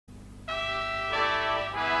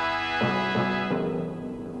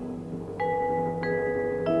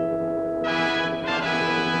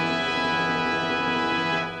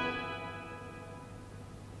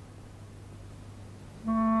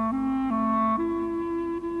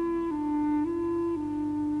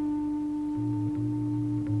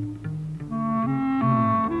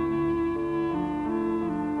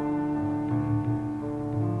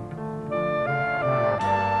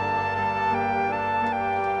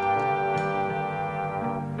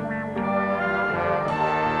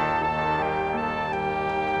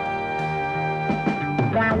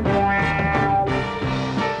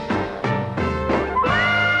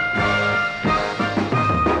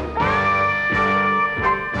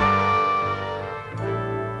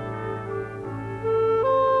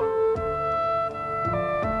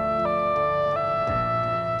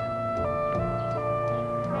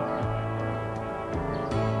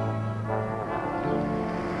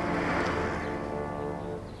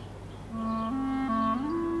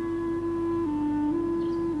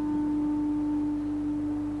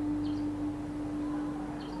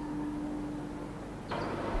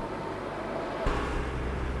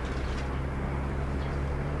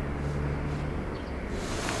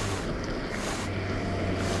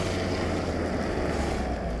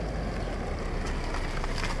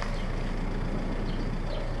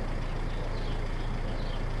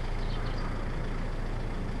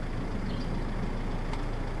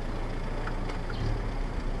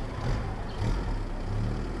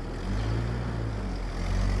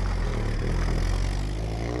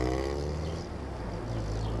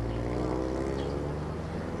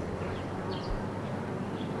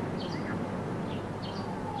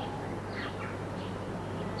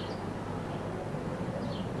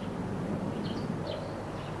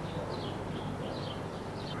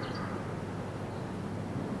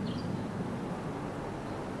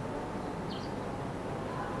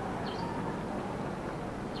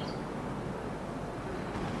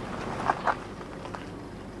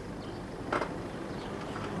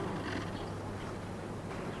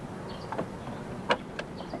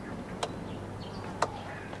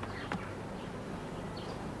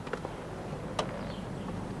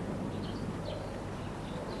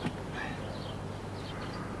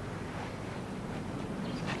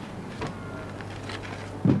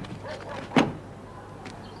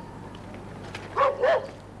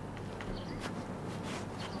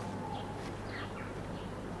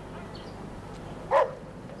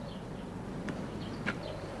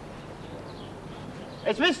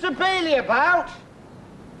Is Mr. Bailey about?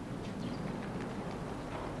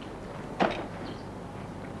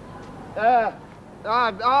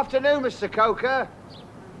 Afternoon, Mr. Coker.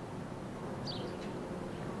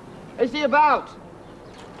 Is he about?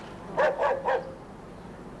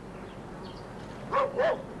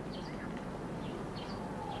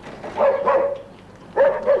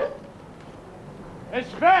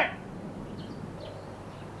 Respect!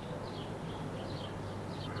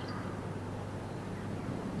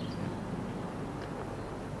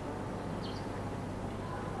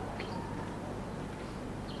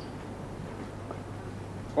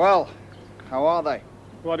 Well, how are they?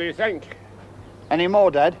 What do you think? Any more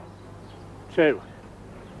dead? 2.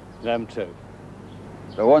 Them 2.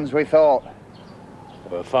 The ones we thought.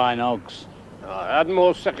 They were fine hogs. I had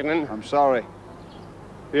more sickening. I'm sorry.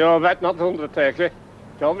 You're vet, not the undertaker.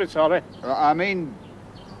 Don't be sorry. I mean,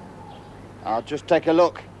 I'll just take a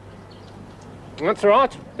look. That's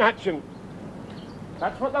right. Action.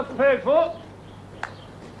 That's what that's paid for.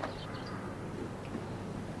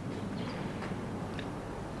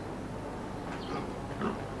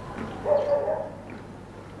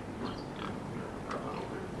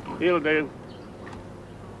 He'll do.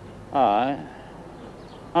 Aye.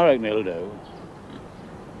 I reckon he'll do.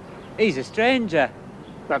 He's a stranger.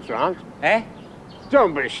 That's right. Eh?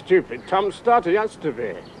 Don't be stupid, Tom. Start he has to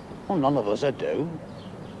be. Well, none of us are do.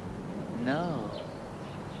 No.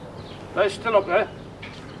 They're still up there.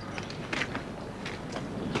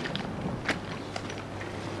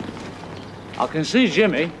 I can see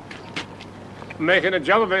Jimmy. Making a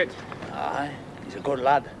job of it. Aye, he's a good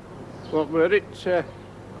lad. What were it?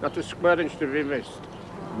 Not a square inch to be missed.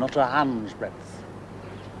 Not a hand's breadth.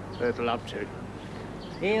 It'll have to.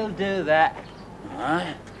 He'll do that.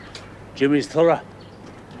 Aye. Jimmy's thorough.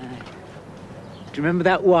 Aye. Do you remember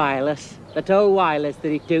that wireless? That old wireless that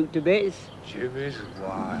he took to bits? Jimmy's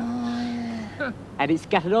wild. Oh, yeah. And it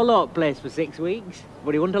scattered all over the place for 6 weeks,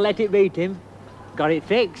 but he wouldn't have let it beat him. Got it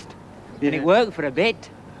fixed. Yeah. And it worked for a bit.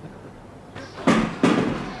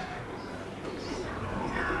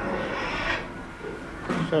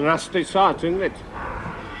 It's a nasty sight, isn't it?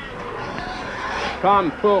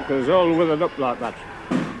 Prime poker's all withered up like that.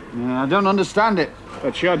 I don't understand it.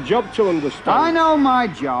 It's your job to understand. I know my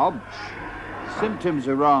job. Symptoms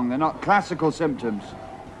are wrong. They're not classical symptoms.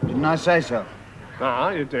 Didn't I say so?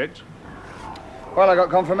 Ah, you did. Well, I got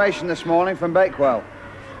confirmation this morning from Bakewell.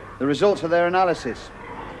 The results of their analysis.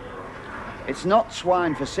 It's not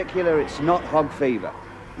swine fascicular, it's not hog fever.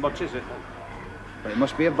 What is it then? But it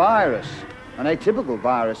must be a virus. An atypical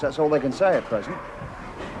virus, that's all they can say at present.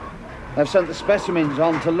 They've sent the specimens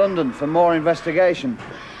on to London for more investigation.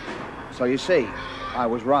 So you see, I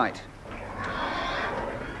was right.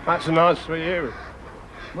 That's nice for you.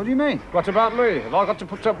 What do you mean? What about me? Have I got to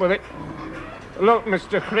put up with it? Look,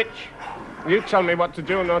 Mr. Critch, you tell me what to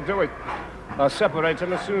do and I'll do it. I'll separate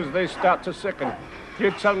them as soon as they start to sicken.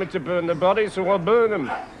 You tell me to burn the bodies, so I'll burn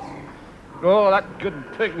them. Oh, that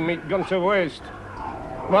good pig meat gone to waste.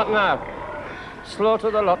 What now? Slaughter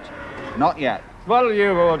the lot? Not yet. Well, you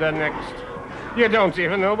order next. You don't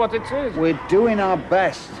even know what it is. We're doing our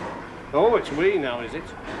best. Oh, it's we now, is it?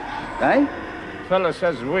 Eh? Fella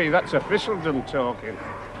says we, that's officialdom talking.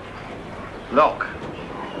 Look,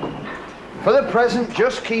 for the present,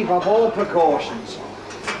 just keep up all precautions.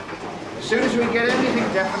 As soon as we get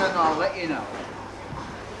anything definite, I'll let you know.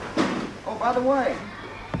 Oh, by the way,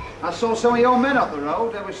 I saw some of your men up the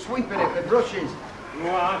road. They were sweeping it with brushes.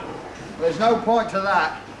 What? There's no point to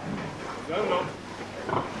that. No, no.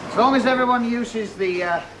 As long as everyone uses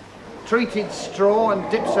the treated straw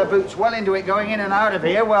and dips their boots well into it going in and out of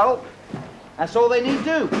here, well, that's all they need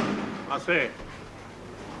do. I see.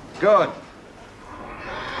 Good.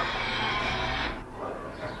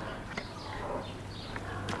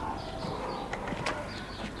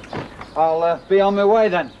 I'll be on my way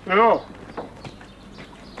then. No.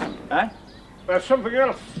 Eh? There's something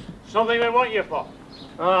else. Something they want you for.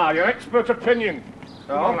 Ah, your expert opinion.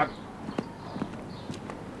 Come on, lad.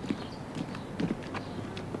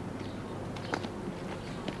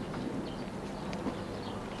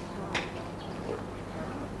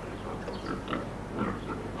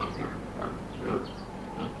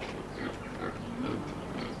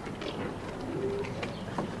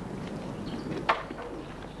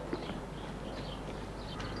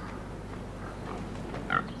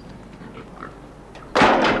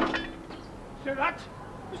 See that?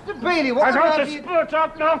 Mr. Bailey, what I the got hell to have you... spurt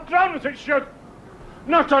out and half drown as it should.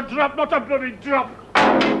 Not a drop, not a bloody drop.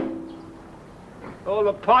 All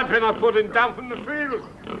the piping I put in down from the field.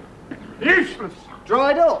 Useless.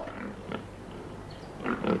 Dried up?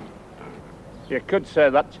 You could say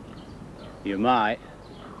that. You might.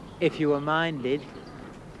 If you were minded.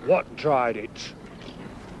 What tried it?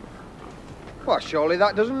 Well, surely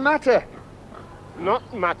that doesn't matter.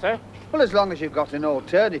 Not matter. Well, as long as you've got an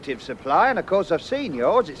alternative supply, and of course I've seen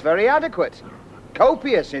yours, it's very adequate.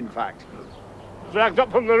 Copious, in fact. Dragged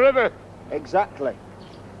up from the river. Exactly.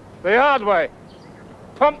 The hard way.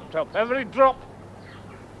 Pumped up every drop.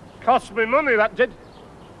 Cost me money, that did.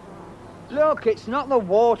 Look, it's not the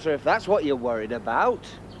water, if that's what you're worried about.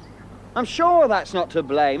 I'm sure that's not to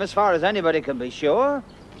blame, as far as anybody can be sure.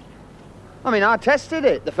 I mean, I tested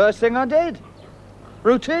it, the first thing I did.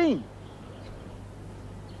 Routine.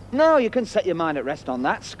 No, you can set your mind at rest on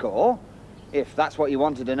that score, if that's what you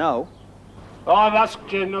wanted to know. I've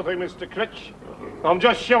asked you nothing, Mr. Critch. I'm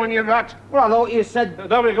just showing you that. Well, I thought you said...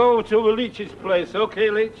 Then we go over to the Leech's place,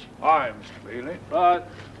 okay, Leech? Aye, Mr. Kneale. Right.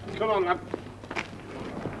 Come on, then.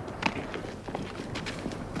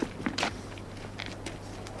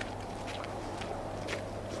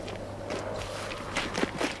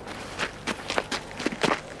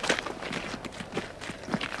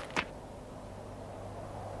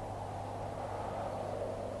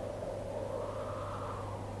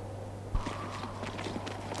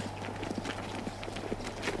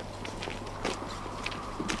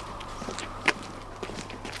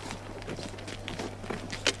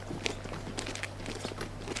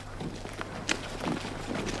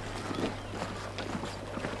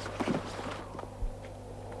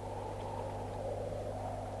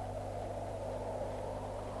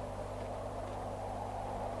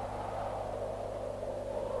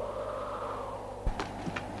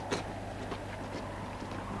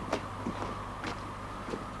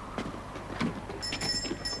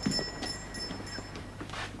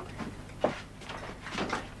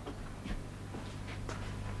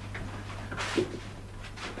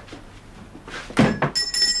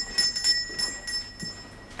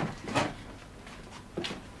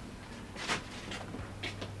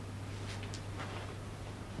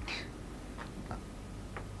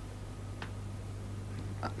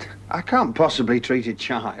 I can't possibly treat a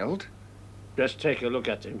child. Just take a look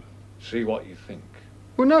at him. See what you think.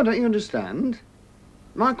 Well, no, don't you understand?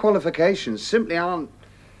 My qualifications simply aren't...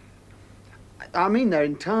 I mean, they're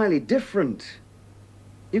entirely different.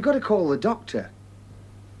 You've got to call the doctor.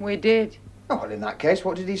 We did. Oh, well, in that case,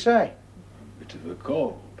 what did he say? Bit of a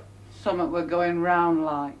cold. Something we're going round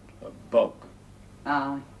like. A bug.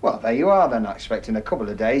 Aye. Well, there you are, then, expecting a couple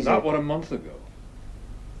of days. That was a month ago.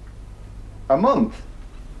 A month?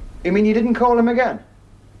 You mean you didn't call him again?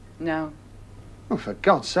 No. Oh, for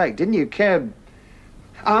God's sake, didn't you care...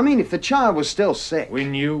 I mean, if the child was still sick... We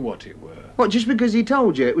knew what it were. What, just because he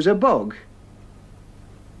told you it was a bug?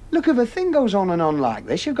 Look, if a thing goes on and on like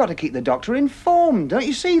this, you've got to keep the doctor informed. Don't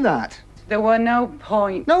you see that? There were no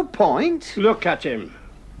point. No point. Look at him.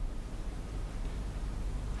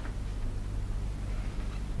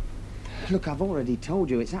 Look, I've already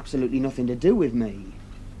told you it's absolutely nothing to do with me.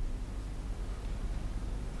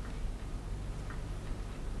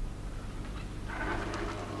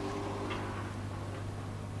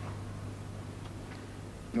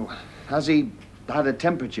 Has he had a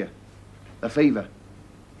temperature? A fever?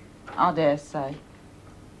 I dare say.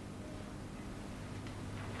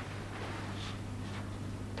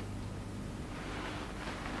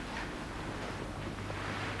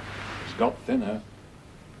 He's got thinner.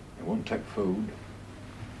 He won't take food.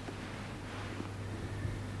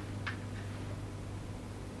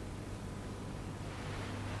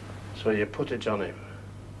 So you put it on him.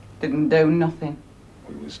 Didn't do nothing.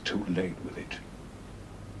 We was too late with it.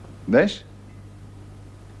 This?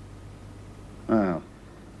 Well,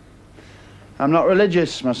 I'm not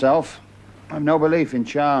religious myself. I've no belief in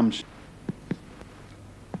charms.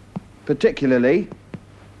 Particularly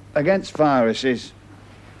against viruses.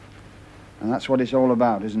 And that's what it's all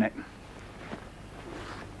about, isn't it?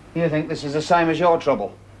 You think this is the same as your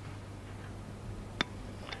trouble?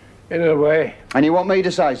 In a way. And you want me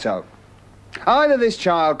to say so? Either this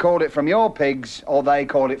child caught it from your pigs, or they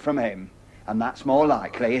caught it from him. And that's more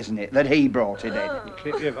likely, isn't it, that he brought it in?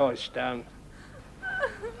 Keep your voice down.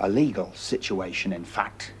 A legal situation, in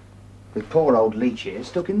fact. With poor old Leech here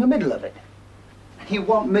stuck in the middle of it. You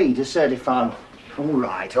want me to certify... All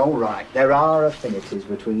right. There are affinities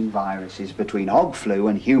between viruses, between hog flu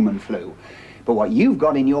and human flu. But what you've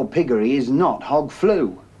got in your piggery is not hog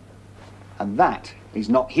flu. And that is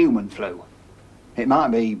not human flu. It might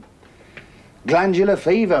be glandular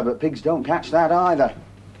fever, but pigs don't catch that either.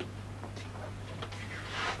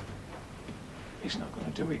 He's not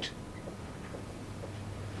going to do it.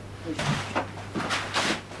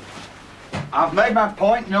 I've made my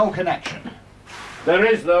point, no connection. There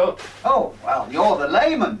is, though. Oh, well, you're the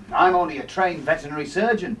layman. I'm only a trained veterinary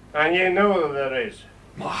surgeon. And you know there is.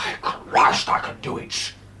 My Christ, I could do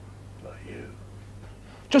it. Not you.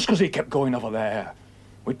 Just 'cause he kept going over there.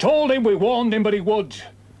 We told him, we warned him, but he would.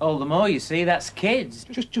 All the more, you see, that's kids.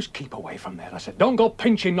 Just keep away from there, I said. Don't go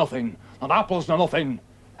pinching nothing. Not apples, nor nothing.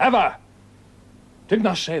 Ever. Didn't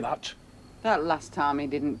I say that? That last time he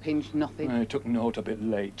didn't pinch nothing. I took note a bit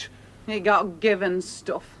late. He got given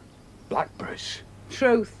stuff. Blackberries.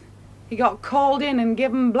 Truth. He got called in and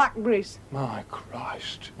given blackberries. My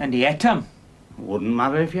Christ. And he ate 'em. Wouldn't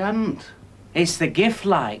matter if you hadn't. It's the gift,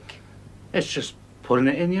 like. It's just putting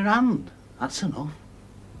it in your hand. That's enough.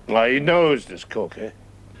 Well, he knows this cookie.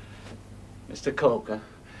 Mr. Coker,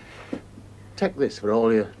 take this for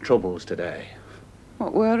all your troubles today.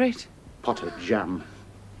 What were it? Pot of jam.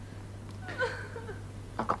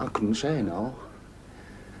 I couldn't say no.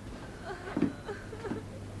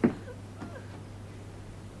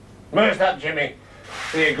 Where's that, Jimmy?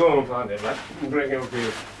 Here, go and find him, lad. And bring him to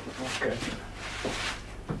you. Okay.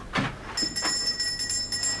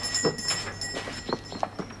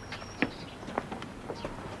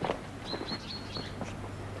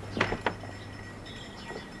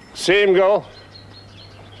 See him go?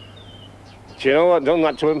 Do you know what done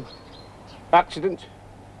that to him? Accident?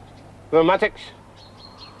 Rheumatics?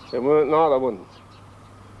 There weren't neither one.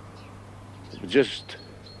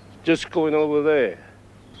 Just going over there.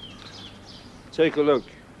 Take a look.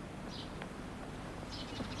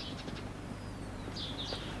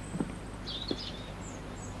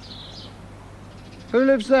 Who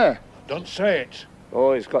lives there? Don't say it.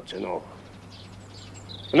 Oh, he's got to know.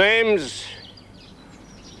 Name's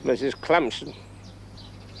Mrs. Clemson.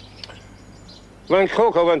 When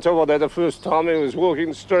Coco went over there the first time, he was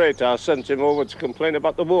walking straight. I sent him over to complain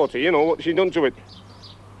about the water. You know what she done to it.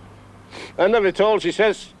 And of it all, she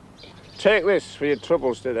says, take this for your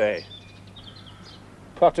troubles today.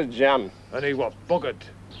 Pot of jam. And he was buggered.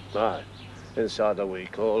 Aye, inside a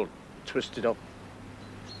week, all twisted up.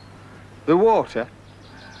 The water?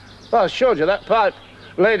 Well, I showed you that pipe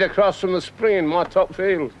laid across from the spring in my top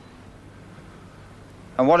field.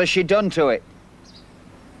 And what has she done to it?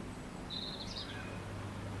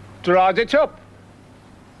 Dried it up.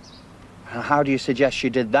 How do you suggest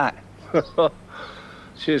she did that?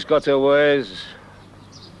 She's got her ways.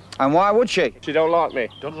 And why would she? She don't like me.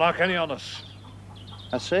 Don't like any on us.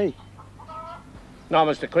 I see. No,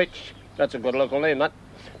 Mr. Critch, that's a good local name, that.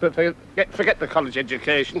 But forget the college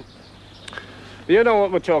education. You know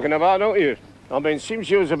what we're talking about, don't you? I mean, seems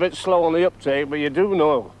you was a bit slow on the uptake, but you do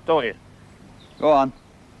know, don't you? Go on.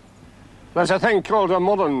 There's a thing called a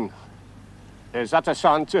mullen. Is that a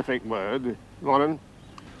scientific word, mullen?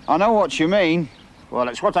 I know what you mean. Well,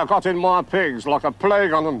 it's what I got in my pigs, like a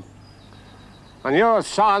plague on them. And your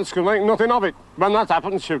science can make nothing of it. When that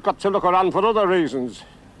happens, you've got to look around for other reasons.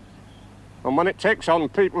 And when it takes on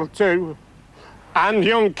people too, and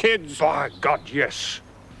young kids... By God, yes.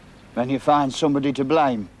 Then you find somebody to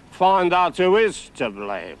blame. Find out who is to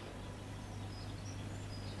blame.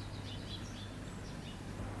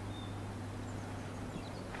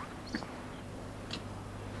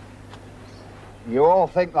 You all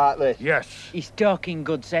think like this? Yes. He's talking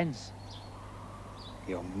good sense.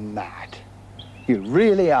 You're mad. You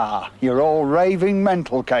really are. You're all raving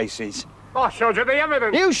mental cases. I showed you the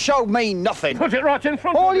evidence. You showed me nothing. Put it right in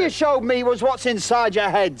front All of you. you showed me was what's inside your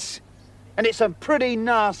heads. And it's a pretty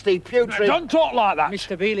nasty, putrid... Don't talk like that.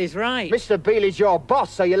 Mr. Bealey's right. Mr. Bealey's your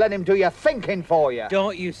boss, so you let him do your thinking for you.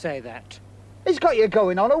 Don't you say that. He's got you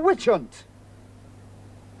going on a witch hunt.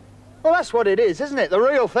 Well, that's what it is, isn't it? The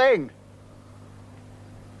real thing.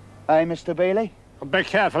 Hey, Mr. Bealey? Be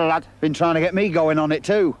careful, lad. Been trying to get me going on it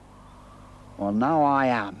too. Well, now I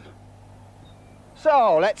am.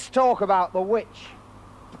 So, let's talk about the witch.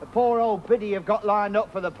 The poor old biddy you've got lined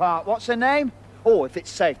up for the part. What's her name? Oh, if it's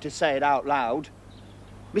safe to say it out loud.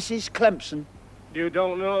 Mrs. Clemson. You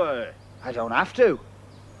don't know her. I don't have to.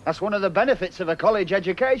 That's one of the benefits of a college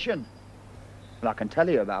education. But I can tell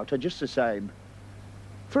you about her just the same.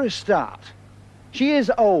 For a start, she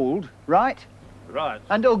is old, right? Right.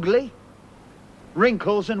 And ugly.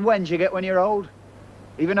 Wrinkles and wens you get when you're old.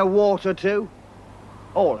 Even a wart or two.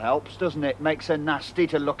 All helps, doesn't it? Makes her nasty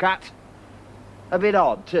to look at. A bit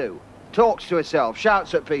odd, too. Talks to herself,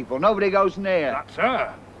 shouts at people, nobody goes near. That's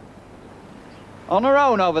her. On her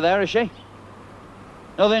own over there, is she?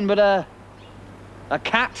 Nothing but a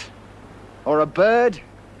cat? Or a bird?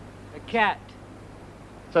 A cat.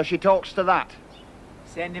 So she talks to that.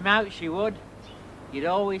 Send him out, she would. You'd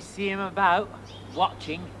always see him about,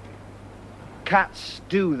 watching. Cats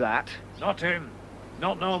do that. Not him.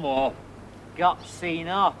 Not no more. Got seen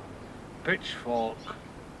off. pitchfork.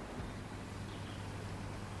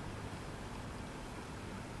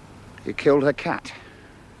 You killed her cat.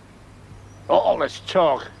 All this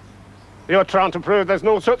talk. You're trying to prove there's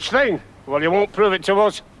no such thing. Well, you won't prove it to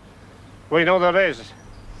us. We know there is.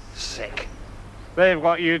 Sick. They've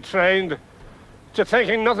got you trained to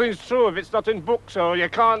thinking nothing's true if it's not in books, or you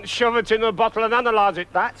can't shove it in a bottle and analyse it.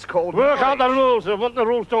 That's called Work out the knowledge. rules, and what the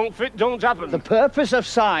rules don't fit don't happen. The purpose of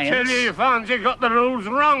science... Till you find you got the rules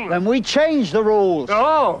wrong. Then we change the rules.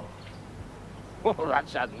 Oh! Oh,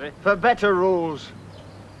 that's handy. For better rules.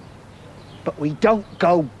 But we don't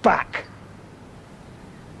go back.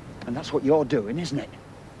 And that's what you're doing, isn't it?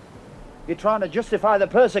 You're trying to justify the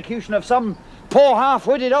persecution of some poor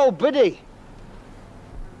half-witted old biddy.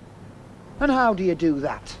 And how do you do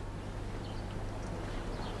that?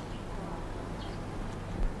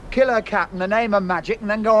 Kill her cat in the name of magic and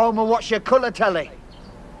then go home and watch your colour telly.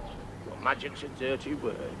 Well, magic's a dirty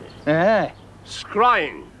word. Eh?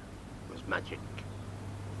 Scrying was magic.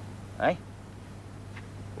 Eh?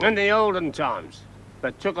 In the olden times,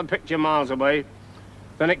 they took a picture miles away,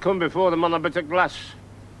 then it come before them on a bit of glass.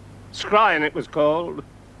 Scrying it was called.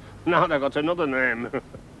 Now they got another name.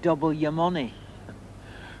 Double your money.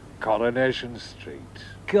 Coronation Street.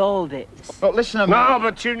 Gold it. Look, listen to me. No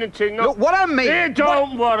opportunity, no. Look, what I mean... Hey,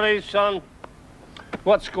 don't worry, son.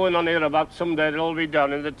 What's going on here about someday it'll all be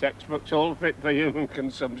done in the textbooks, all fit for human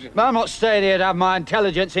consumption. I'm not staying here to have my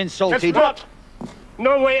intelligence insulted. It's not.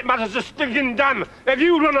 No way it matters a stinking damn. If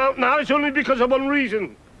you run out now, it's only because of one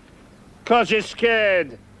reason. 'Cause you're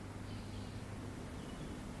scared.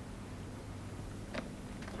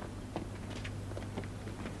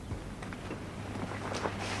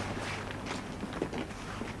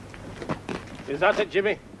 Is that it,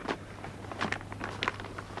 Jimmy?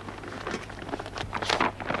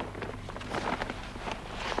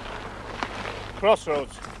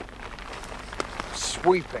 Crossroads.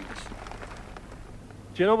 Sweepings.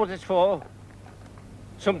 Do you know what it's for?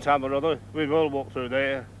 Sometime or other, we've all walked through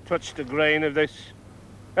there, touched the grain of this.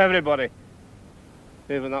 Everybody.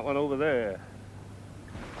 Even that one over there.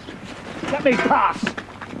 Let me pass.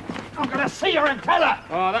 I'm going to see her and tell her.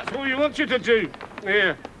 Oh, that's what we want you to do.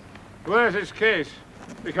 Here. Where's his case?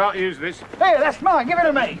 We can't use this. Here, that's mine. Give it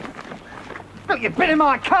to me. Look, you've been in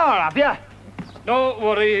my car, have you? Don't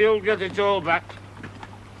worry, you'll get it all back.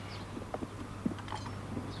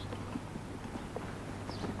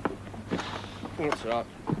 That's right.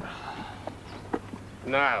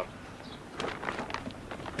 Now.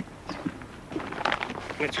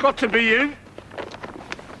 It's got to be you.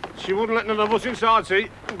 She wouldn't let none of us inside, see?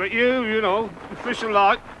 But you know,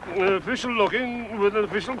 official-like, official-looking, with an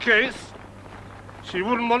official case. She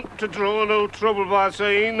wouldn't want to draw no trouble by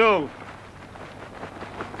saying no.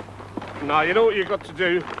 Now, you know what you've got to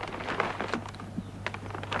do.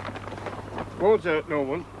 Won't hurt no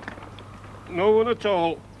one. No one at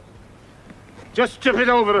all. Just tip it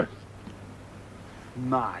over her.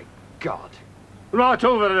 My God. Right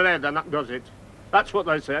over her head, and that does it. That's what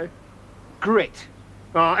they say. Grit.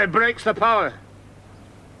 Oh, it breaks the power.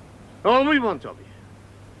 All we want of you.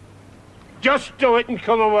 Just do it and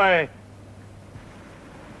come away.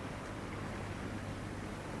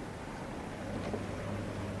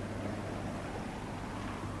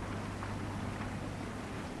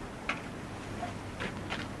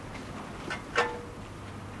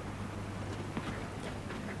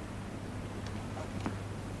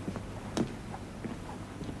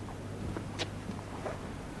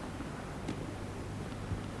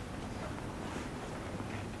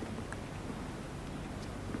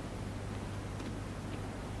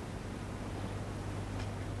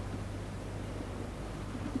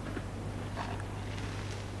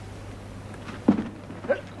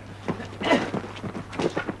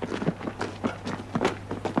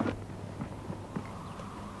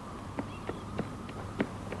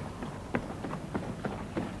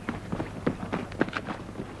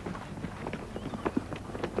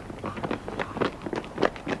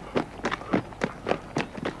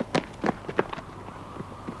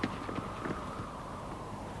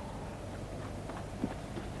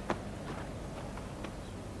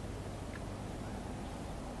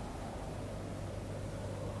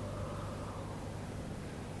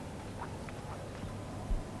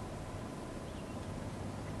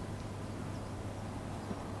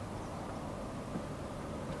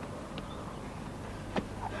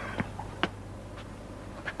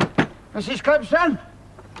 Mrs. Clemson?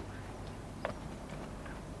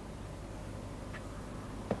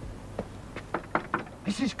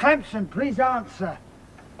 Mrs. Clemson, please answer.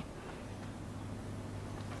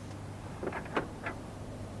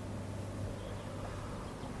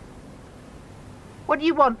 What do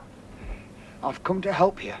you want? I've come to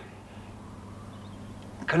help you.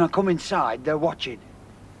 Can I come inside? They're watching.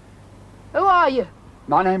 Who are you?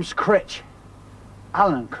 My name's Critch.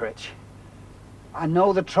 Alan Critch. I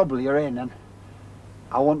know the trouble you're in and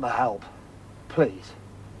I want the help. Please.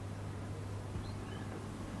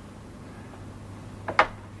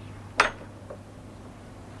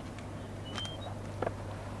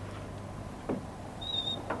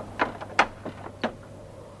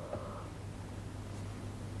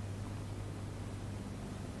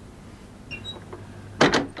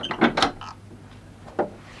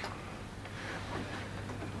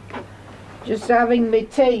 Just having me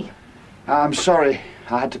tea. I'm sorry.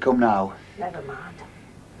 I had to come now. Never mind.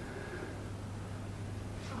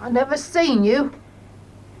 I never seen you.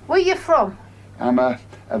 Where you from? I'm a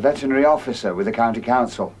veterinary officer with the county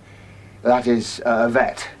council. That is, a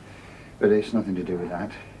vet. But it's nothing to do with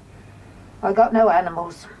that. I got no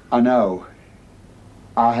animals. I know.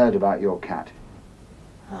 I heard about your cat.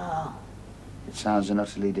 Oh. It sounds an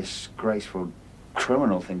utterly disgraceful,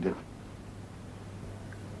 criminal thing to...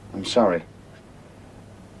 I'm sorry.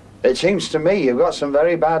 It seems to me you've got some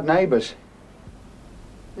very bad neighbours.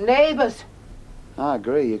 Neighbours? I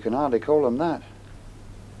agree, you can hardly call them that.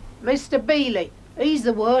 Mr. Bealey, he's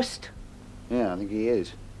the worst. Yeah, I think he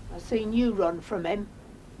is. I seen you run from him.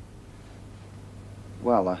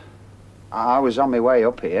 Well, I was on my way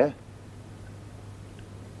up here.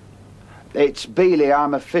 It's Bealey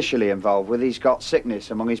I'm officially involved with. He's got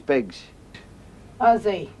sickness among his pigs. Has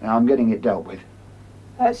he? And I'm getting it dealt with.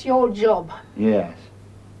 That's your job. Yes.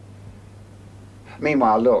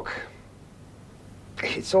 Meanwhile, look.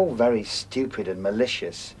 It's all very stupid and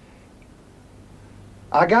malicious.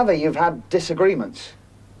 I gather you've had disagreements.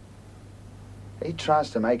 He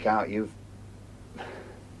tries to make out you've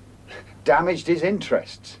damaged his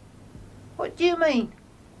interests. What do you mean?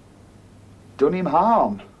 Done him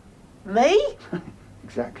harm. Me?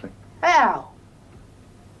 Exactly. How?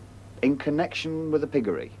 In connection with the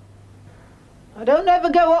piggery. I don't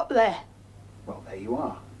ever go up there. Well, there you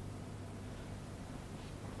are.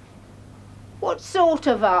 What sort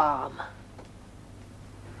of harm?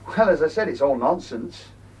 Well, as I said, it's all nonsense.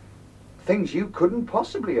 Things you couldn't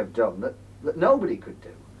possibly have done that nobody could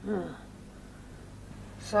do.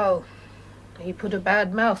 So, he put a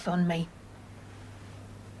bad mouth on me.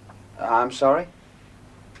 I'm sorry?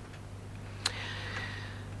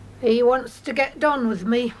 He wants to get done with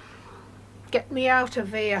me. Get me out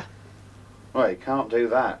of here. Well, you can't do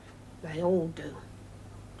that. They all do.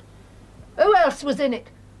 Who else was in it?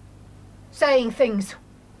 Saying things.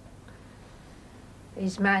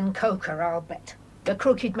 His man Coker, I'll bet. The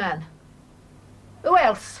crooked man. Who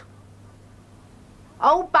else?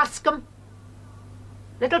 Old Bascom.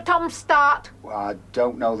 Little Tom Start. Well, I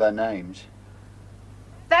don't know their names.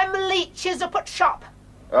 Them leeches up at shop.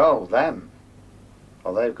 Oh, them.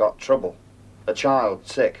 Well, they've got trouble. A child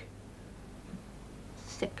sick.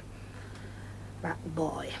 Sick. That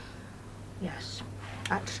boy. Yes,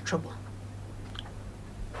 that's trouble.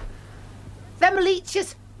 Them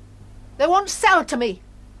leeches, they won't sell to me.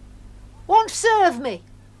 Won't serve me.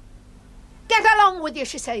 Get along with you,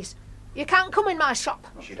 she says. You can't come in my shop.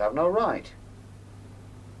 She'd have no right.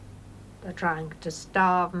 They're trying to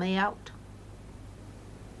starve me out.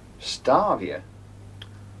 Starve you?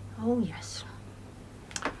 Oh, yes.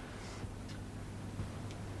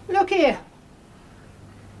 Look here.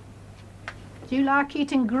 Do you like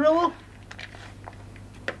eating gruel?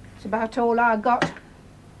 It's about all I got.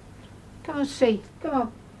 Come and see. Come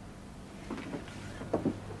on.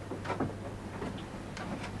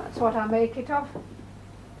 That's what I make it of.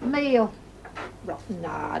 Meal. Rotten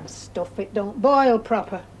hard stuff. It don't boil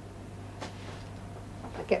proper.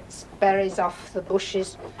 I get berries off the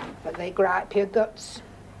bushes, but they gripe your guts.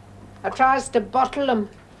 I tries to bottle them.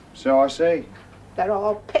 So I see. They're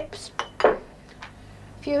all pips.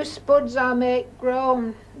 Few spuds I make grow,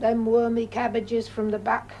 and them wormy cabbages from the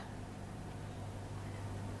back.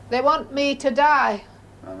 They want me to die.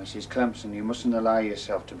 Oh, Mrs. Clemson, you mustn't allow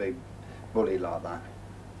yourself to be bullied like that.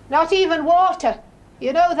 Not even water.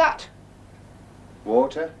 You know that.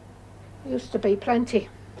 Water? Used to be plenty.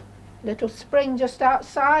 Little spring just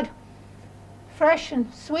outside. Fresh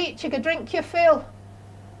and sweet, you could drink your fill.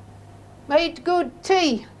 Made good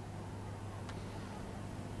tea.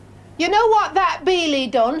 You know what that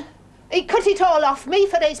Bealey done? He cut it all off me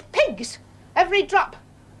for his pigs. Every drop.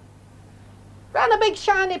 Ran a big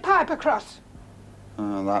shiny pipe across.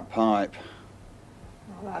 Oh, that pipe.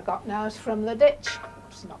 All I got now is from the ditch.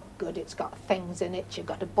 It's not good, it's got things in it. You've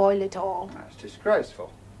got to boil it all. That's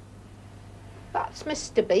disgraceful. That's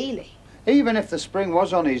Mr. Bealey. Even if the spring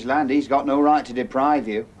was on his land, he's got no right to deprive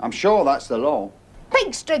you. I'm sure that's the law.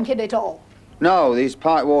 Pigs drinking it all. No, his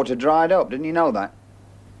pipe water dried up. Didn't you know that?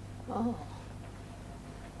 Oh.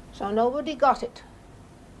 So nobody got it?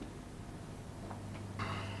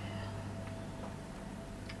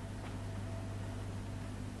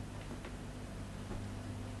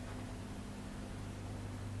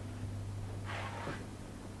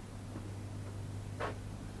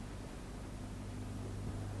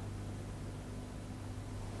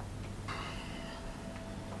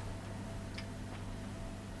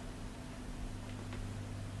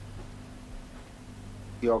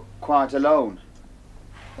 You're quite alone.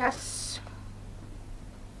 Yes.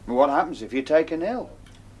 What happens if you're taken ill?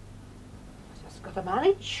 Just got to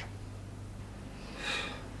manage.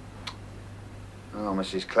 Oh,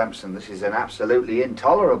 Mrs. Clemson, this is an absolutely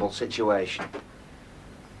intolerable situation.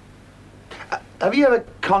 Have you ever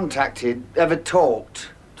ever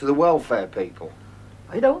talked to the welfare people?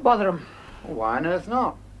 I don't bother 'em. Well, why on earth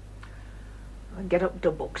not? I get up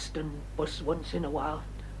to Buxton bus once in a while.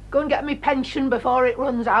 Go and get me pension before it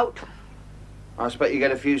runs out. I expect you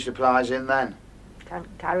get a few supplies in then. Can't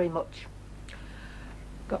carry much.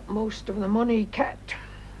 Got most of the money kept.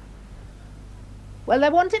 Well, they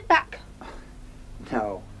want it back.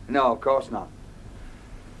 No, of course not.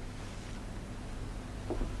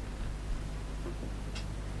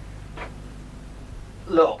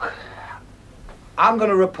 Look, I'm going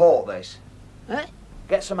to report this. Eh?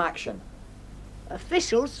 Get some action.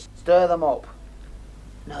 Officials? Stir them up.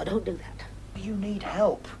 No, don't do that. You need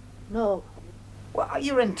help. No. Well,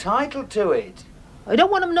 you're entitled to it. I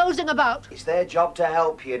don't want them nosing about. It's their job to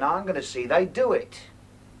help you, and I'm going to see they do it.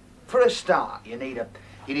 For a start, you need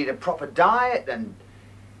a proper diet, and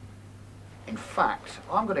in fact,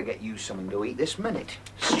 I'm going to get you something to eat this minute,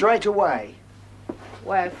 straight away.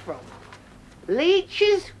 Where from?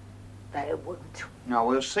 Leeches? They wouldn't. Now,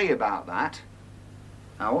 we'll see about that.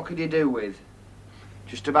 Now, what could you do with?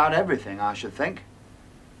 Just about everything, I should think.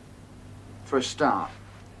 For a start,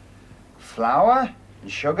 flour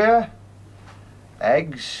and sugar,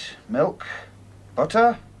 eggs, milk,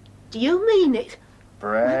 butter. Do you mean it?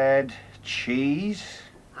 Bread, cheese.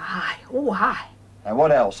 Aye, oh aye. And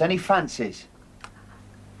what else? Any fancies?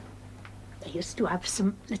 They used to have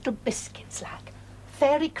some little biscuits like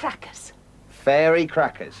fairy crackers. Fairy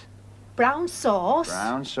crackers. Brown sauce.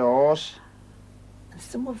 Brown sauce. And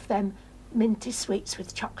some of them minty sweets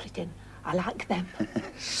with chocolate in. I like them.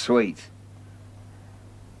 Sweet.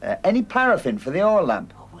 Any paraffin for the oil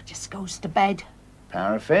lamp? Oh, it just goes to bed.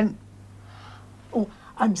 Paraffin. Oh,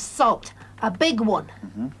 and salt. A big one.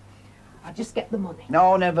 Mm-hmm. I'll just get the money.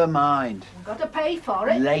 No, never mind. I've got to pay for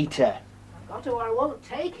it. Later. I've got to or I won't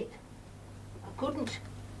take it. I couldn't.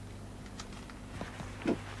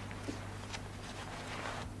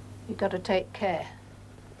 You've got to take care.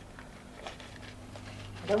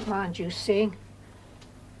 I don't mind you seeing.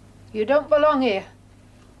 You don't belong here.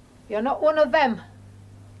 You're not one of them.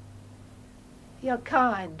 You're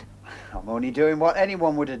kind. I'm only doing what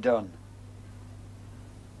anyone would have done.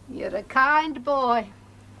 You're a kind boy.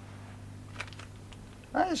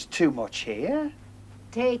 There's too much here.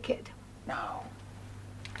 Take it. No.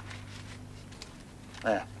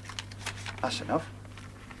 There. That's enough.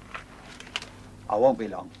 I won't be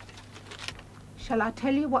long. Shall I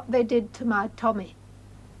tell you what they did to my Tommy?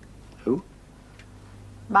 Who?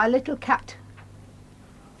 My little cat.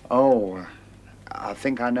 Oh, I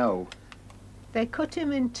think I know. They cut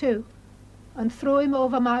him in two and threw him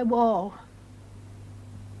over my wall.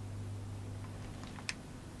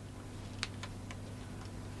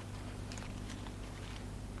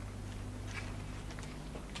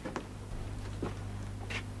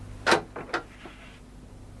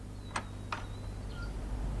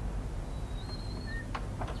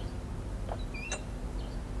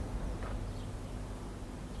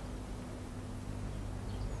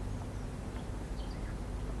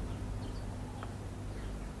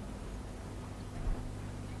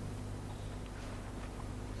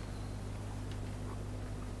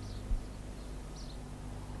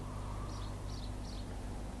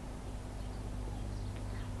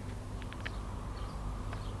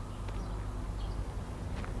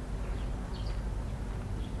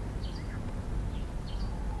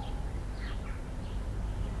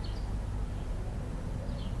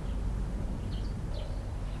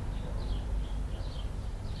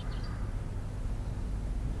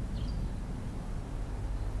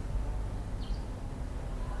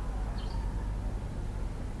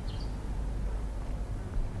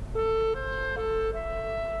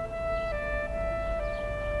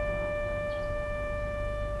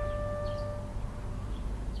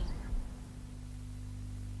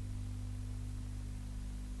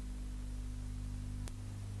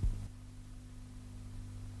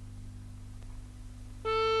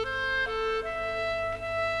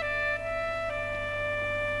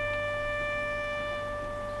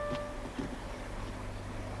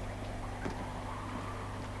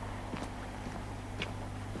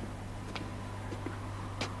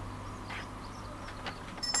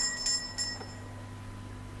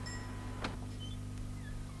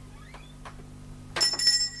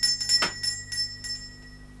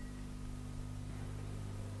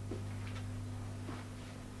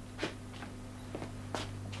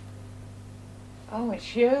 Oh,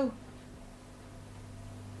 it's you.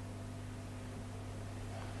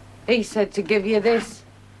 He said to give you this.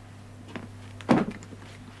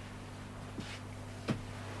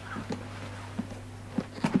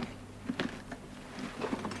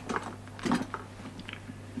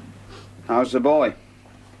 How's the boy?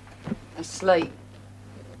 Asleep.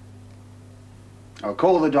 I'll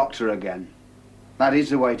call the doctor again. That is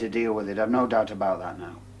the way to deal with it, I've no doubt about that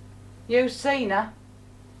now. You seen her?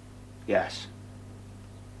 Yes.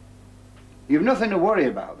 You've nothing to worry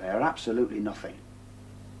about there, absolutely nothing.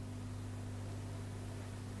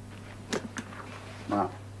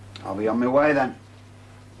 Well, I'll be on my way then.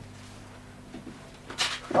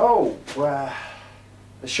 Oh,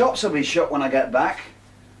 the shops will be shut when I get back.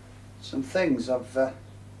 Some things I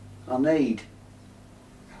need.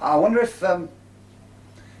 I wonder if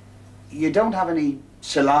you don't have any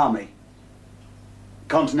salami,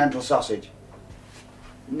 continental sausage.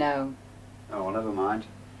 No. Oh, well, never mind.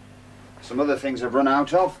 Some other things I've run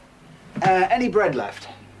out of. Any bread left?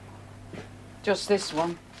 Just this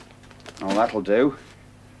one. Oh, that'll do.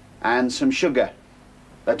 And some sugar.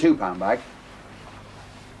 A £2 bag.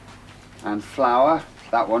 And flour,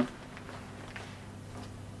 that one.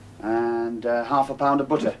 And half a pound of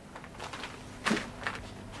butter.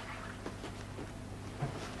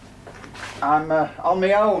 I'm on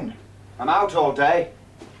my own. I'm out all day.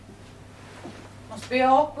 Must be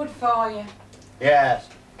awkward for you. Yes.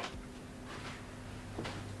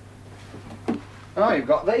 Oh, you've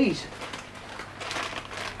got these.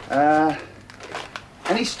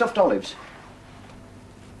 Any stuffed olives?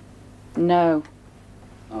 No.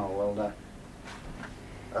 Oh, well,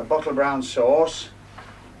 a bottle of brown sauce.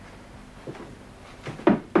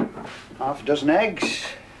 Half a dozen eggs.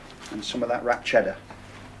 And some of that wrapped cheddar.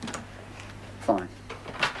 Fine.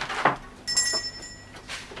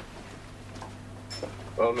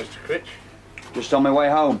 Well, Mr. Critch? Just on my way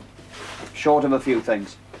home. Short of a few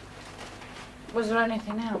things. Was there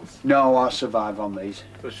anything else? No, I'll survive on these.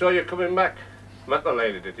 I saw you coming back. Met the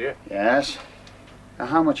lady, did you? Yes. Now,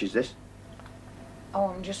 how much is this? Oh,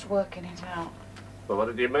 I'm just working it out. Well, what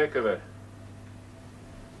did you make of her?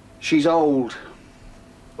 She's old.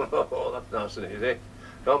 Oh, that's nice and easy.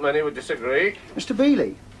 Not many would disagree. Mr.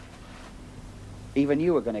 Bealey, even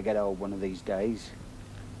you are going to get old one of these days.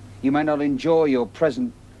 You may not enjoy your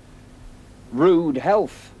present rude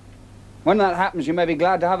health. When that happens, you may be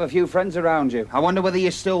glad to have a few friends around you. I wonder whether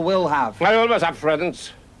you still will have. I always have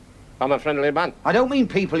friends. I'm a friendly man. I don't mean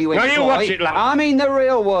people you No, employ. you watch it, lad. I mean the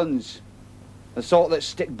real ones. The sort that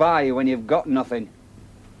stick by you when you've got nothing.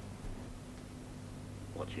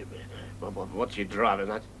 What's you driving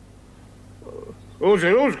at? Who's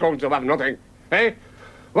going to have nothing? Eh?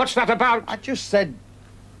 What's that about? I just said,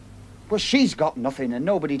 well, she's got nothing and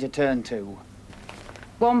nobody to turn to.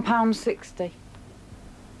 £1.60.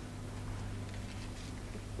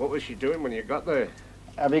 What was she doing when you got there?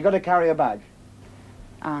 Have you got to carry a bag?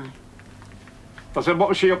 Aye. I said, what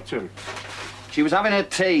was she up to? She was having her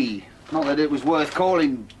tea. Not that it was worth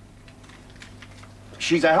calling.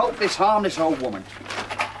 She's a helpless, harmless old woman.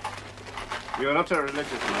 You're not a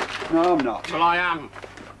religious man. No, I'm not. Well, I am.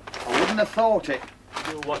 I wouldn't have thought it.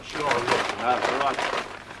 You watch your look. That's right.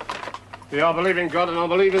 You all believe in God and I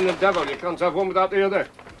believe in the devil. You can't have one without the other.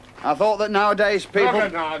 I thought that nowadays people... Look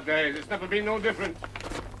at nowadays. It's never been no different.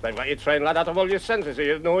 They've got you trained, lad, out of all your senses.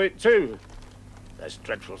 You know it, too. There's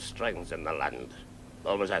dreadful strains in the land.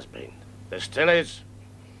 Always has been. There still is.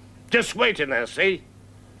 Just waiting there, see?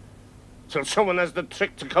 Till someone has the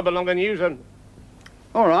trick to come along and use them.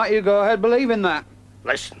 All right, you go ahead believing that.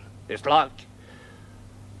 Listen, it's like...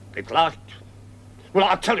 Well,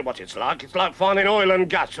 I'll tell you what it's like. It's like finding oil and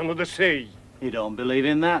gas under the sea. You don't believe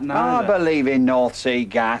in that, I neither. believe in North Sea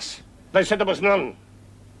gas. They said there was none.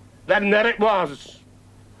 Then there it was.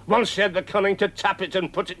 One said the cunning to tap it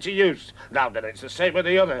and put it to use. Now then it's the same with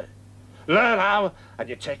the other. Learn how, and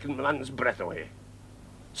you're taking the man's breath away.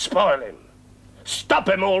 Spoil him. Stop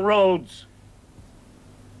him all roads.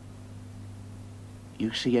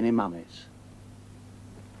 You see any mummies?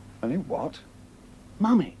 Any what?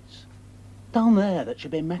 Mummies? Down there that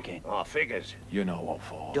you've been making. Oh, figures. You know what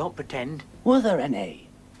for. Don't pretend. Were there any?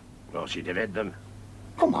 Well, she did hid them.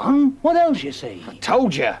 Come on, what else you see?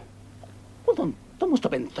 Told you. Well, then, there must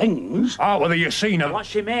have been things. Ah, whether you seen them. What's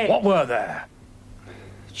she made? What were there?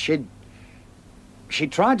 She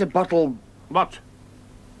tried to bottle What?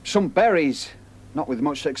 some berries, not with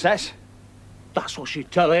much success. That's what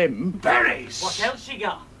she'd tell him. Berries! What else she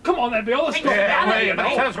got? Come on then, be honest. Wait a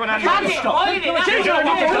minute. Tell us when I'm Can't it, boil it,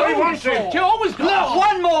 that's what You always got... Look,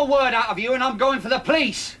 one more word out of you and I'm going for the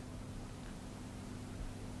police.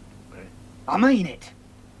 I mean it.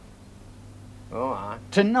 All right.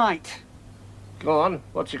 Tonight. Go on.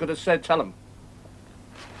 What's you going to say? Tell him.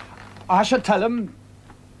 I should tell him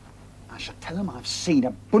I've seen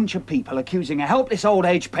a bunch of people accusing a helpless old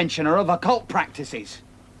age pensioner of occult practices.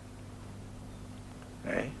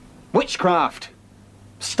 Eh? Witchcraft.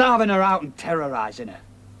 Starving her out and terrorising her.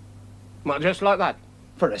 What, just like that?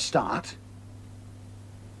 For a start.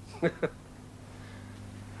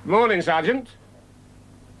 Morning, Sergeant.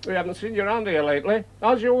 We haven't seen you around here lately.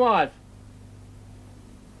 How's your wife?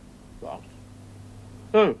 What?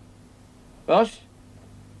 Who? Us?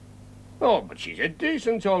 Oh, but she's a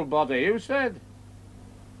decent old body. Who said?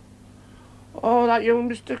 Oh, that young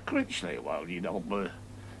Mr. Critchley. Well, you know,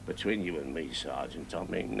 between you and me, Sergeant, I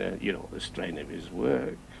mean, you know, the strain of his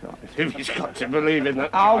work. He's got to believe in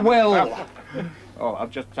that. I will. Oh, I'll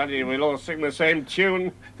just tell you, we'll all sing the same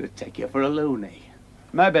tune. They'll take you for a loony.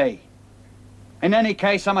 Maybe. In any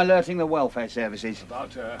case, I'm alerting the welfare services.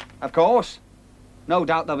 About her. Of course. No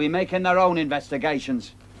doubt they'll be making their own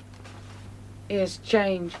investigations. Here's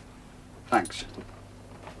change. Thanks.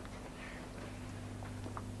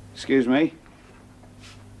 Excuse me.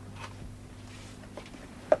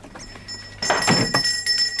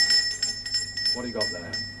 What do you got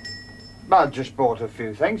there? I just bought a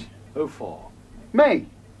few things. Who for? Me?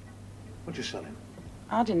 What you selling?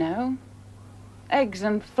 I don't know. Eggs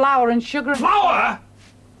and flour and sugar. Flour?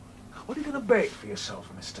 What are you going to bake for yourself,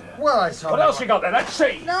 mister? Well, I saw. What else you got there? Let's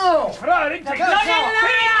see. No! Right, take No, it.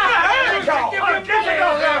 There we go!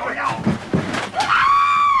 There we go.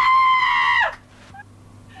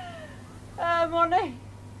 Money.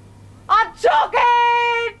 I took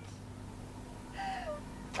it!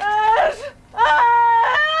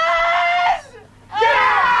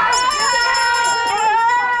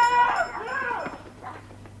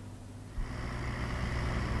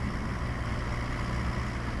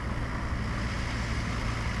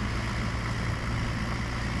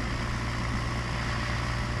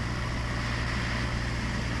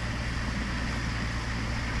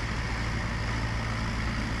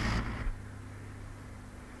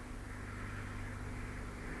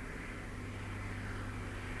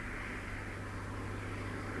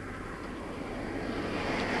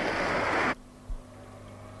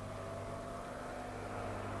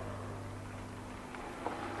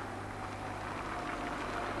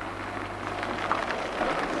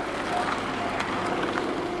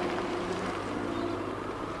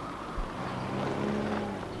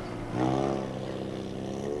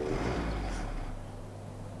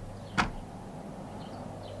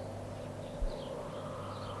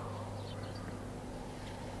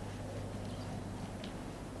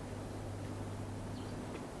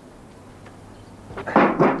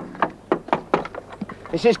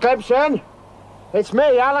 Mrs. Clemson, it's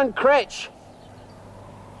me, Alan Critch.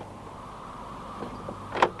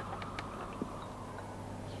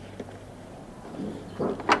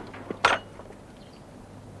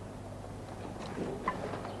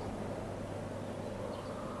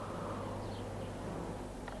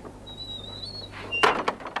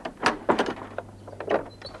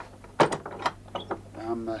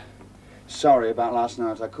 I'm sorry about last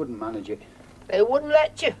night. I couldn't manage it. They wouldn't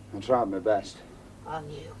let you. I tried my best. I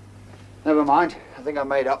knew. Never mind. I think I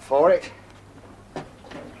made up for it.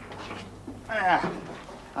 How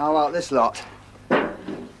about this lot?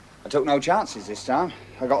 I took no chances this time.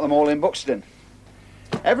 I got them all in Buxton.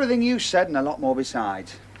 Everything you said and a lot more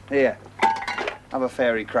besides. Here, have a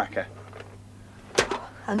fairy cracker.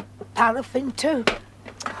 And paraffin too.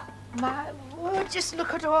 My word, just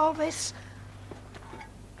look at all this.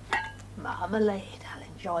 Marmalade, I'll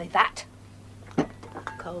enjoy that.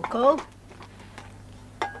 Cocoa.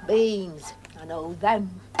 Beans, I know them.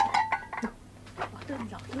 What a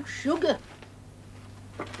lot of sugar.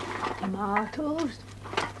 Tomatoes.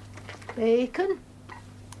 Bacon.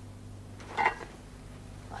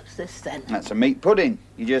 What's this then? That's a meat pudding.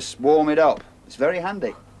 You just warm it up. It's very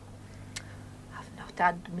handy. I've not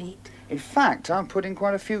had meat. In fact, I'm putting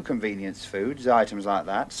quite a few convenience foods, items like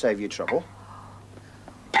that, save you trouble.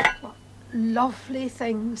 What lovely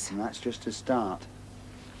things. And that's just a start.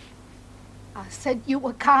 I said you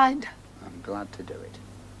were kind. I'm glad to do it.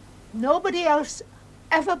 Nobody else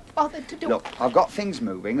ever bothered to do it. Look, I've got things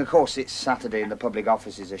moving. Of course, it's Saturday and the public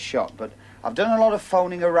offices are shut, but I've done a lot of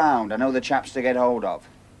phoning around. I know the chaps to get hold of.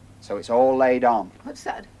 So it's all laid on. What's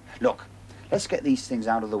that? Look, let's get these things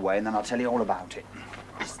out of the way and then I'll tell you all about it.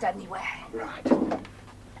 Just anywhere. Right.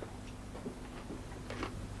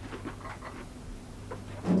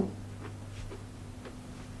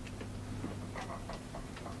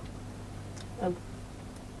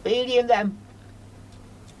 Beady and them.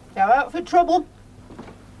 They're out for trouble.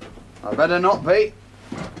 I better not be.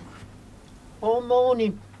 all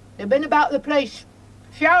morning. They've been about the place,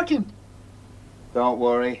 shouting. Don't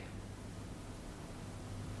worry.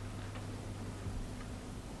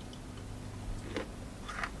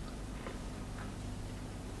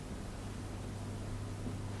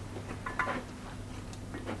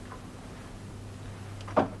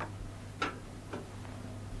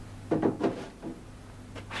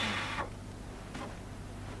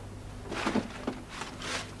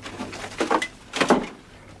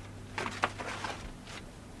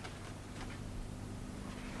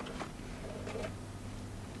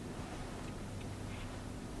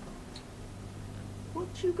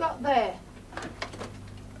 What you got there?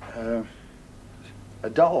 A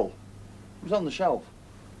doll. It was on the shelf.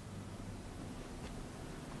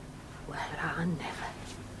 Well, I never.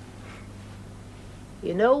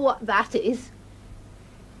 You know what that is?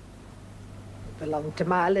 It belonged to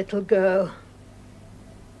my little girl.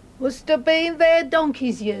 Must have been their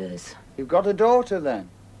donkey's years. You've got a daughter then?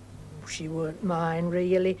 She weren't mine,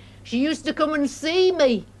 really. She used to come and see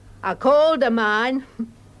me. I called her mine.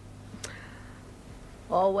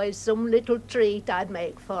 Always some little treat I'd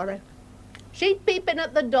make for her. She'd peep in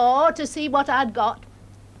at the door to see what I'd got,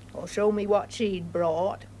 or show me what she'd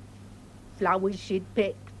brought. Flowers she'd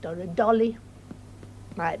picked, or a dolly.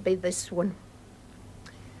 Might be this one.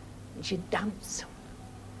 And she'd dance.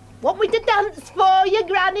 "Want me to dance for you,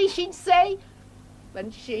 Granny?" she'd say.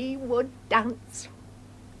 And she would dance.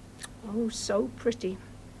 Oh, so pretty,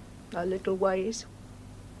 her little ways.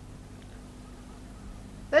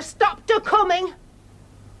 They stopped her coming.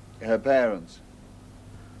 Her parents?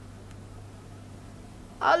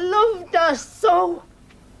 I loved her so.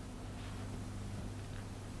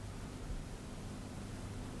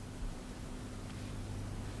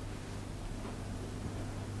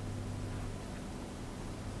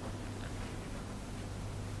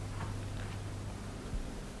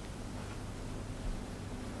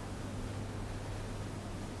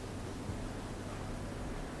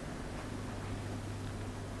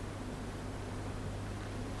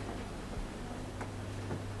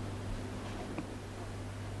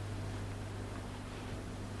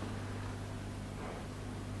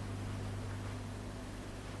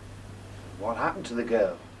 What happened to the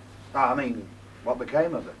girl? I mean, what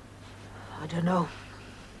became of her? I don't know.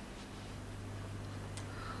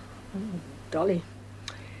 Dolly,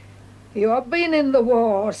 you have been in the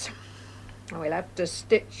wars. We'll have to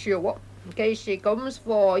stitch you up in case she comes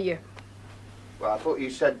for you. Well, I thought you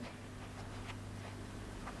said...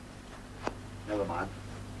 Never mind.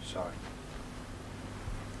 Sorry.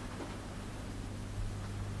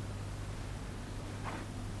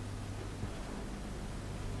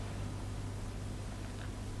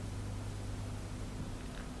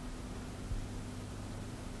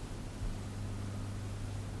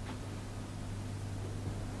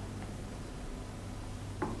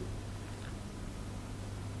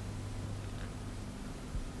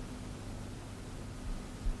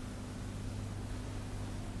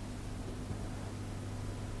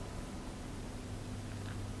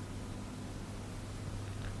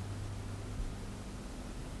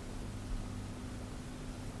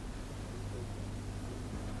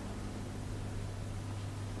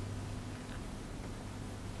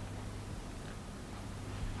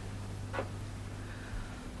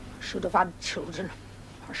 I should have had children.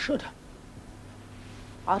 I should.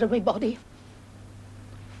 Out of my body.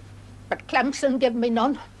 But Clemson gave me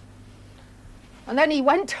none. And then he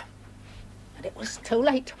went, and it was too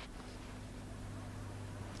late.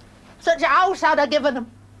 Such a house I'd have given him,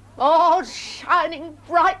 all shining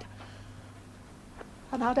bright.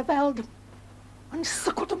 And I'd have held him, and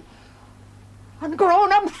suckled him, and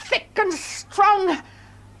grown him thick and strong.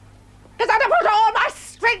 Because I'd have put all my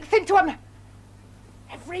strength into him.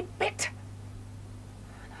 Every bit.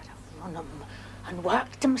 And I'd have run him and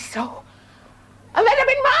worked him so. And let him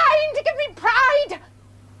in mine to give me pride.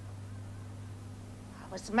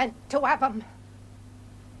 I was meant to have him.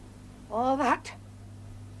 All that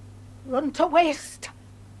run to waste.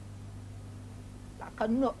 Like a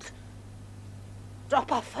nut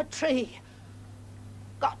drop off a tree.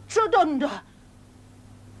 Got trod under.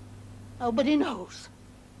 Nobody knows.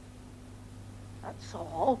 That's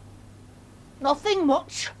all. Nothing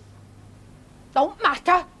much. Don't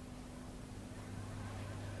matter.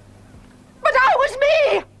 But I was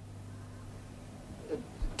me!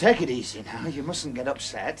 Take it easy now. You mustn't get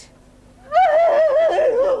upset.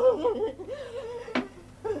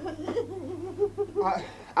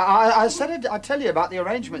 I said I'd tell you about the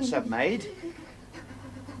arrangements I've made.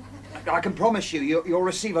 I can promise you'll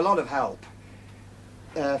receive a lot of help.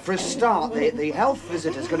 For a start, the health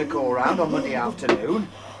visitor's going to call round on Monday afternoon.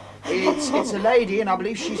 It's a lady, and I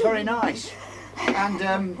believe she's very nice.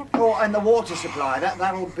 And the water supply,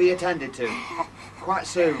 that'll be attended to quite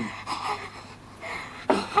soon.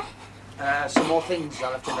 Some more things I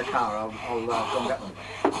left in the car. I'll go and get them.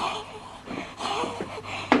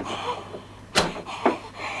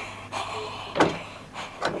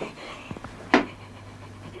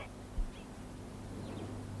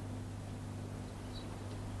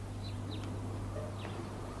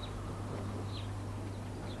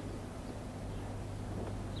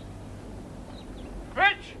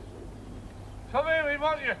 Rich! Come here, we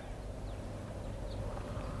want you.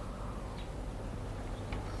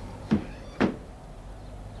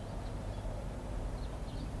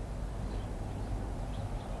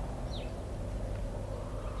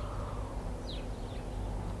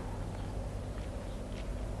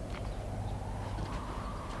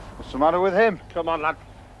 What's the matter with him? Come on, lad.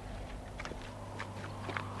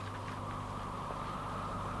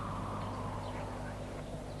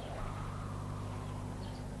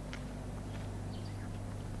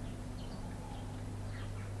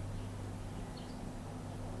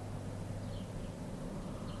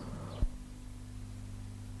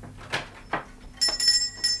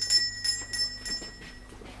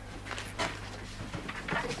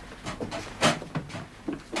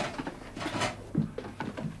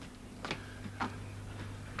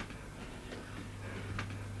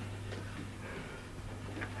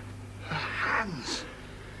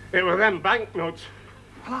 It were them banknotes.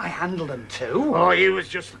 Well, I handled them too. Oh, he was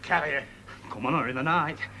just the carrier. Come on her in the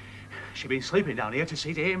night. She'd been sleeping down here to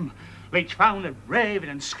see to him. Leach found her raving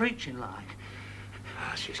and screeching like.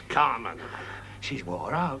 She's calm, man. She's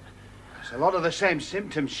wore out. There's a lot of the same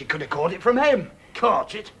symptoms. She could have caught it from him.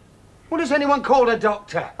 Caught it? Well, has anyone called a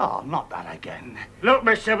doctor? Oh, not that again. Look,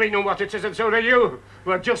 mister, we know what it is, and so do you.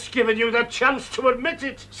 We're just giving you the chance to admit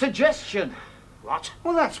it. Suggestion. What?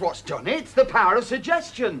 Well, that's what's done it. It's the power of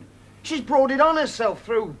suggestion. She's brought it on herself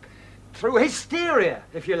through hysteria,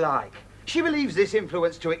 if you like. She believes this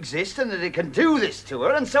influence to exist and that it can do this to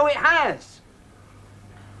her, and so it has.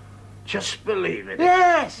 Just believe it.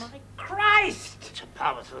 Yes! My Christ! It's a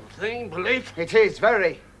powerful thing, belief. It is,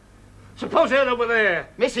 very. Suppose her over there.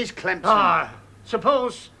 Mrs. Clemson. Ah,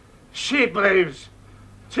 suppose she believes,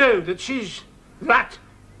 too, that she's that.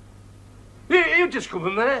 You just come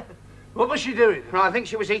from there. What was she doing? Well, I think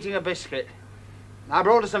she was eating a biscuit. I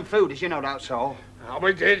brought her some food, as you no doubt saw. Oh,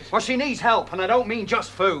 we did. Well, she needs help, and I don't mean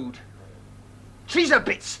just food. She's a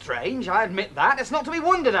bit strange, I admit that. It's not to be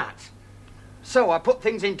wondered at. So I put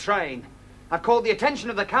things in train. I've called the attention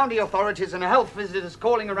of the county authorities and health visitors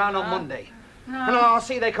calling around on Monday. And I'll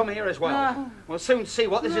see they come here as well. We'll soon see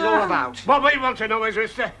what this is all about. What we want to know is,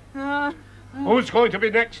 mister, who's going to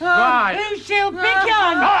be next? Right. Who she'll pick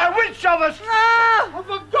on? Ah, which of us? Oh,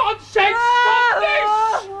 for God's sake, stop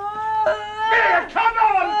this! Here, come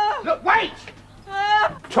on! Look, wait!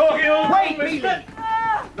 Talking all Wait, mister.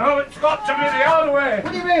 No, it's got to be the other way.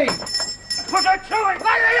 What do you mean? Put her to it,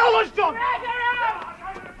 like they always done.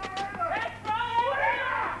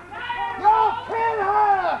 No, kill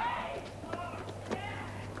her!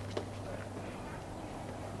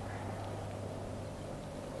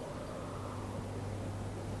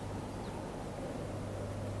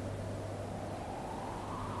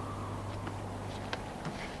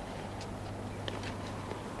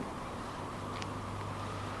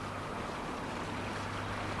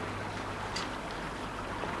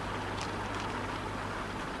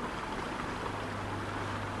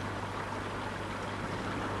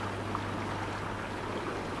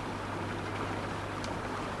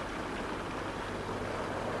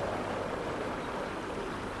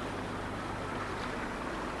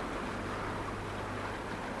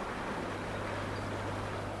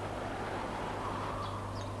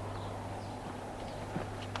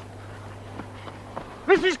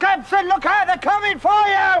 Mrs. Clemson, look out! They're coming for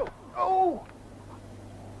you! Oh!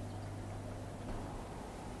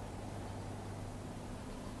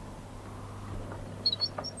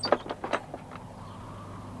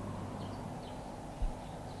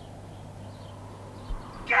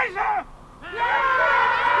 Get her!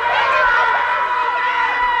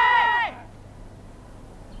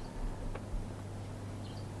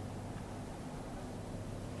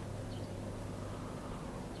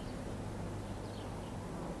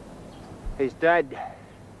 He's dead.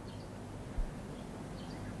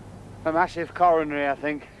 A massive coronary, I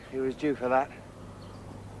think. He was due for that.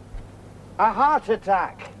 A heart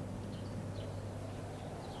attack.